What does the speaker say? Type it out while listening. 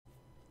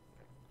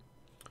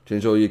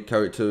Change all your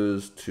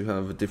characters to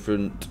have a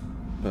different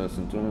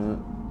person.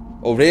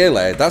 Oh,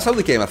 really? That's how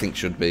the game, I think,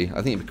 should be. I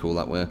think it'd be cool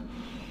that way.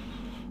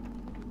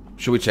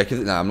 Should we check if...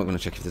 Nah, I'm not going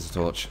to check if there's a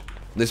torch.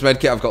 This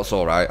medkit I've got's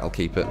alright. I'll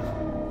keep it.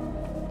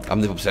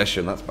 I'm the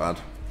obsession. That's bad.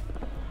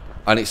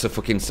 And it's a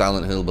fucking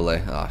Silent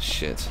Hillbilly. Ah,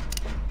 shit.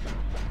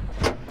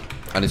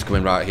 And it's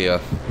coming right here.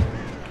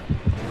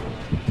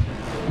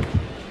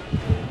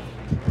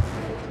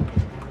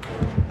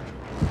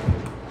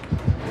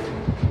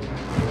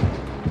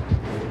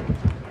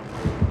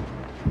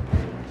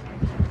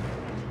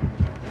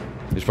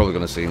 He's probably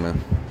going to see me.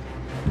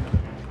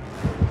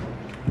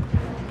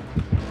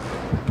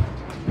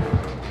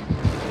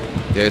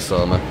 Yeah, he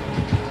saw me.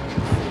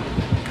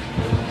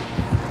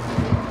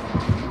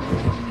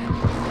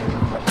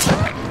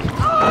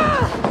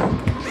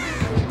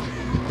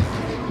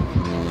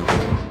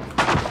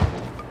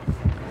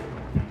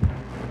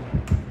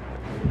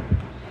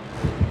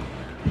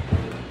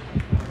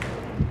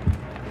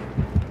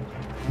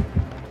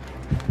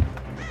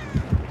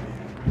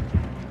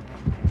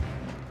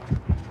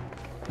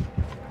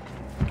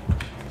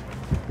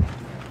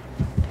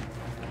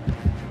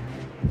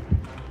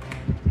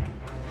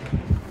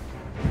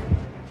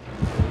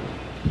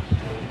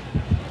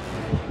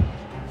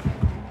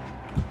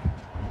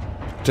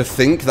 To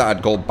think that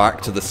I'd go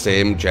back to the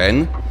same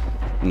gen?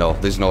 No,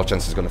 there's no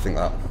chance he's going to think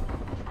that.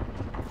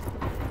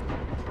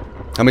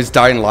 I mean, his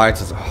dying light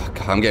is... Oh,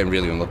 God, I'm getting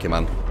really unlucky,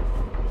 man.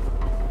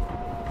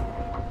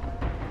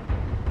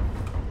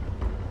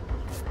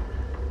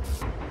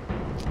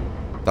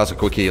 That's a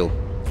quick heal.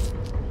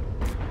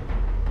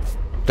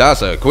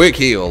 That's a quick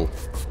heal.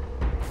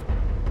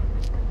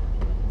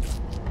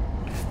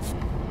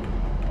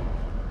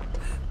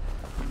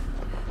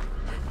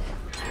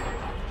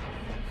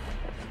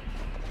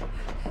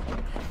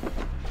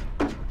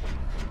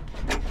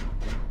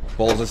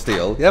 Balls of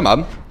steel. Yeah,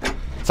 man.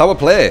 That's how I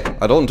play.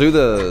 I don't do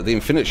the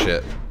infinite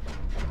shit.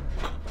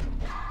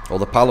 Or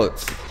the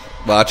pallets.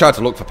 Well, I try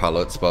to look for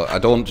pallets, but I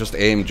don't just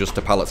aim just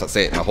to pallets. That's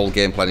it. My whole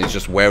game plan is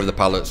just where the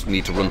pallets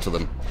need to run to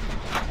them.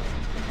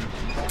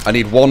 I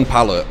need one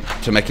pallet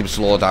to make him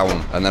slow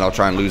down, and then I'll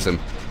try and lose him.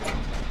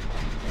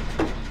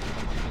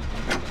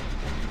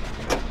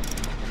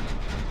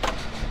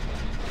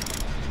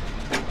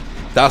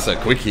 That's a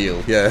quick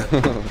heal. Yeah.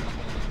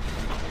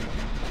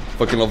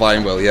 Fucking love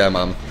Iron Will. Yeah,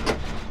 man.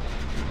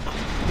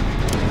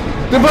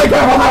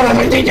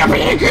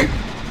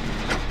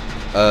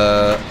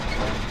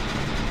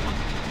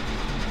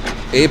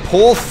 A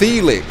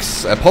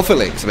Porthelix,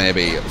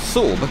 maybe.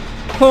 Sub.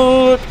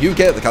 You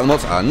get the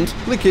Calimots and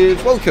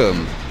Lickage.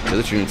 Welcome to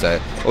the Trinity.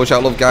 Oh,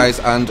 shout love, guys,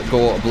 and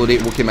go bloody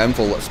Wookie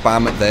Menful.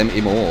 Spam them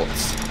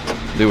emotes.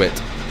 Do it.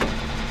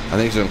 I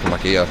think he's gonna come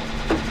back here.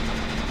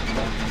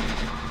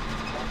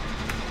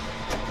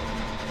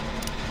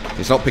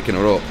 He's not picking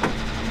her up.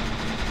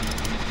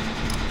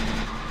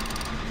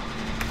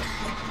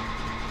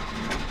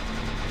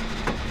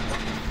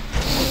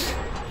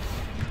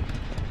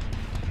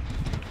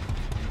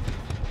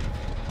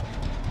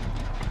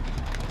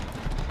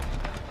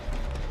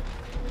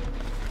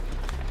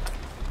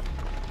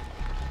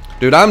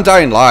 Dude, I'm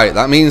dying light.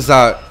 That means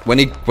that when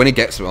he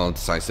gets me, well,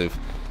 decisive.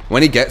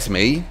 When he gets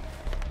me,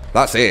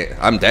 that's it.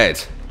 I'm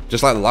dead.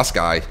 Just like the last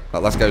guy.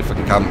 That last guy who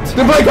fucking camped.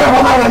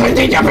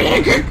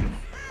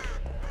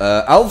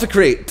 Alpha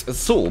Crate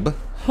sub.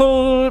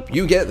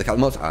 You get the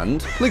Calimots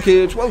and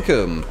Lickage.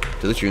 Welcome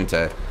to the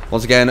Trinity.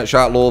 Once again,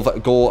 shout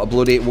love, go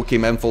bloody Wookie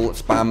Menful,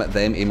 spam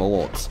them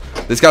emotes.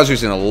 This guy's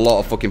using a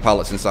lot of fucking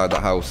pallets inside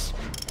that house.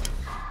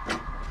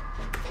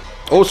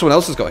 Oh, someone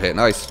else has got hit.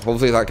 Nice.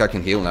 Hopefully that guy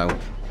can heal now.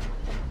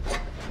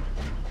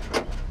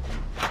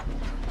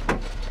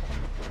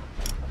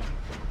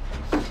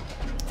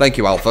 Thank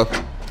you, Alpha.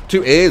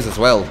 2 A's as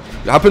well.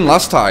 It happened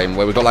last time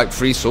where we got like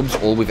 3 subs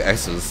all with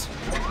S's.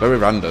 Very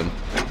random.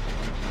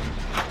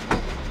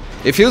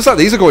 It feels like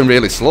these are going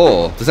really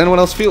slow. Does anyone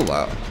else feel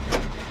that?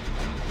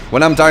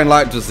 When I'm dying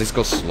light, does this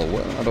go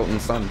slower? I don't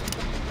understand.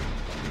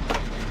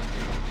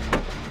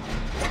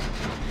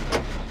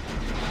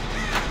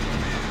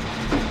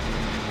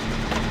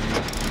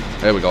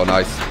 There we go,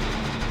 nice.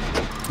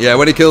 Yeah,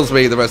 when he kills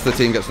me, the rest of the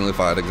team gets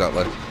nullified,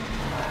 exactly.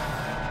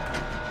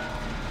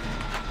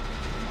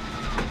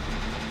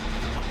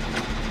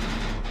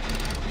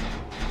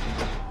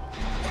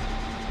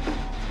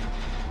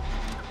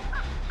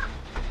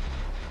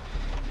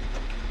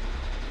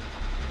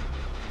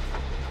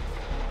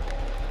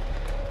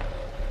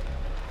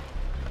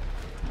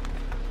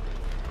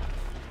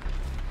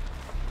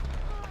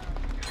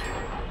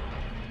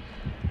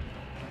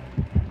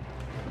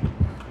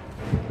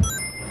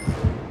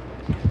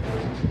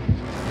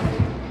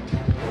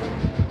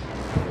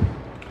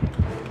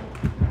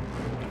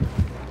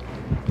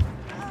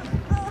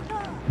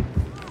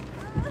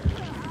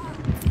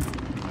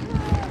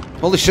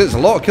 Holy shit, there's a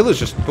lot of killers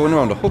just going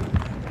around a hub.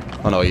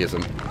 Oh no, he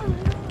isn't.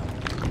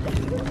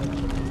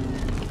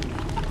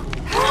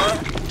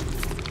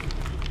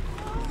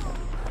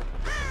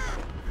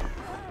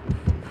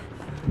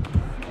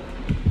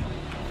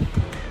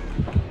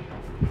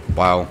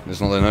 Wow,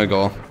 there's not letting her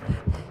go.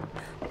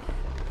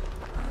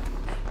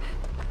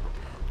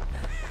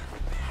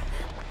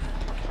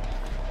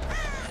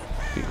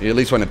 You at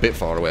least went a bit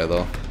far away,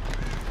 though.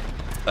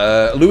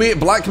 Louis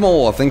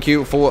Blackmore, thank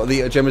you for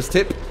the generous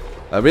tip.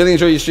 I really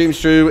enjoy your streams,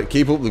 Drew.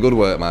 Keep up the good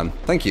work, man.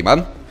 Thank you,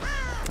 man.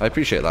 I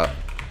appreciate that.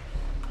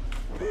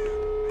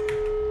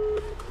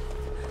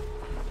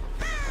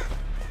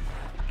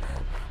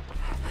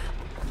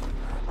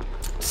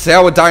 Say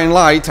I were Dying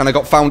Light and I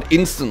got found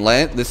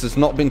instantly. This has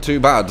not been too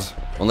bad.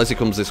 Unless he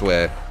comes this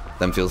way.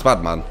 Then feels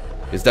bad, man.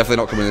 He's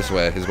definitely not coming this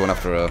way. He's going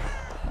after her.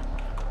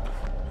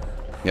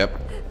 Yep.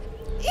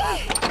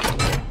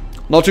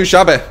 Not too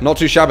shabby. Not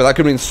too shabby. That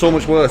could have been so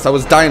much worse. I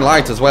was Dying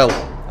Light as well.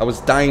 I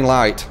was Dying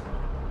Light.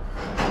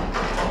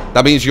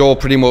 That means you're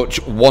pretty much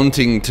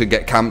wanting to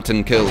get camped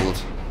and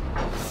killed.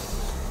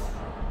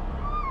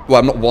 Well,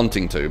 I'm not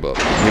wanting to, but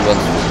he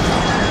wants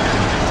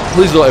to.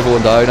 Please don't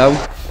everyone die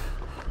now.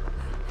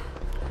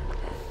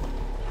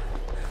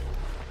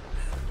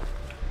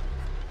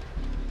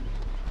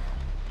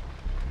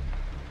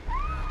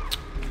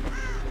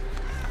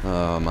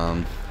 Oh,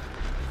 man.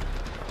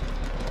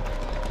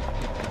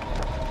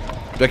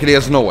 Do you reckon he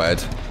has no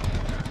head?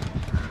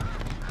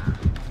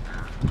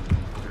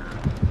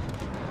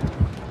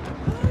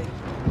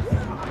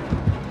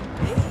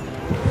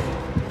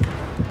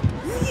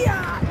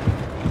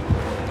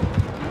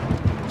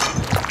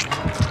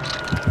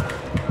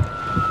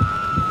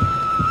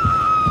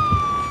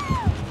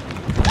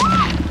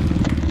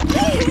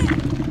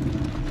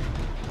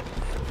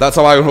 That's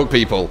how I unhook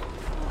people.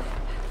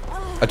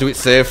 I do it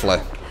safely.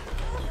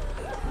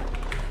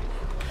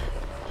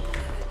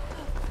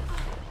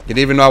 You didn't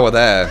even know I were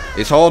there.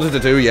 It's harder to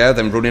do, yeah,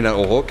 than running at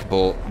a hook,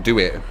 but do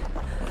it.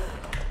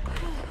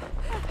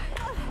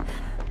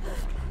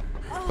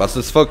 Fast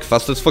as fuck,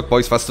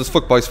 boys, fast as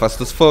fuck, boys, fast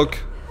as fuck.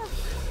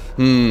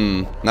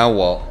 Now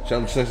what?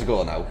 Should I just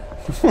go now?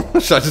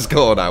 Should I just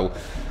go now?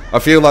 I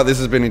feel like this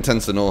has been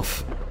intense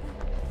enough.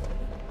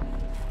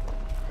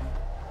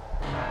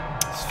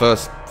 It's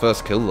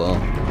first kill though.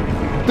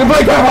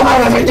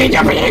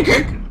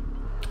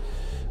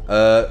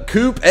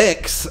 Coop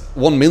X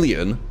 1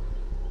 million.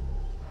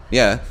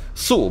 Yeah,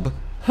 sub.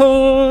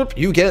 Hope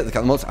you get the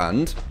Catmods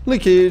and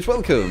Leakage.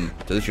 Welcome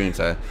to the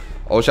Trinity.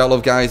 All shout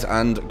love, guys,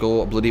 and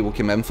go bloody Wookie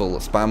Memphil.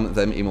 Spam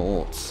them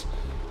emotes.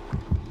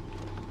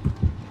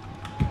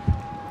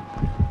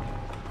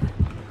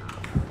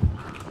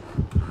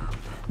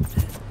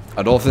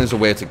 I don't think there's a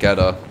way to get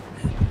her.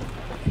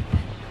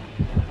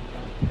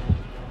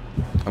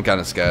 I'm kind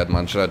of scared,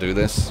 man. Should I do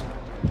this?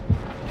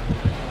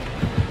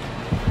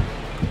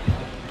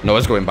 No,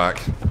 it's going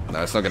back.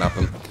 No, it's not going to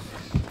happen.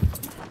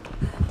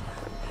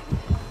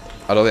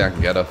 I don't think I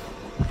can get her.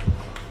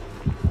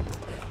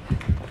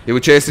 He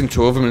was chasing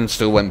two of them and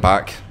still went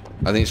back.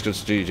 I think it's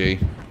just GG.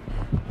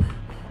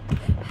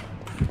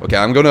 Okay,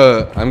 I'm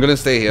gonna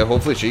stay here.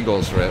 Hopefully she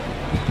goes for it.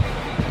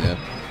 Yeah.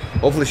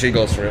 Hopefully she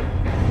goes for it.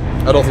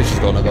 I don't think she's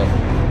gonna though.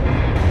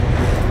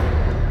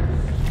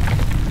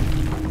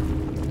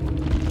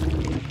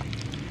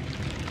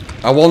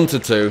 I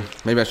wanted to.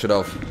 Maybe I should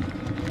have.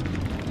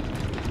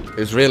 It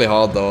was really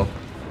hard though.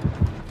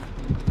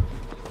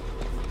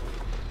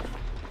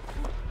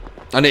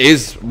 And it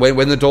is,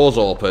 when the doors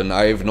open,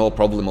 I have no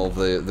problem of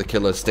the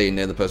killer staying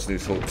near the person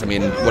who's hooked. I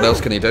mean, what else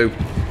can he do?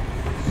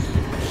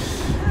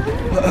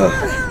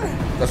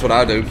 That's what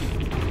I do.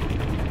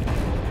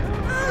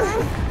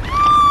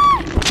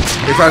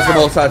 He tries to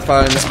more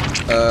satisfying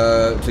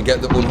to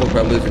get the unhooked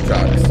by losing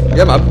tracks.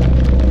 Yeah, man.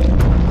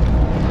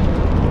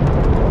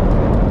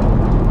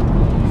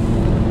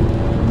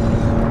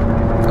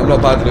 I'm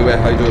not bad anyway.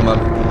 How you doing,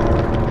 man?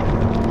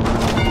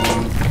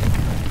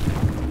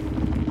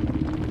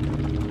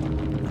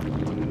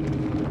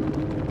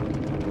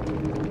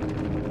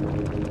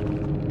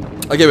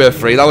 I gave it a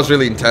 3. That was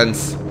really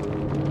intense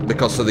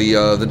because of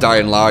the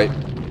Dying Light.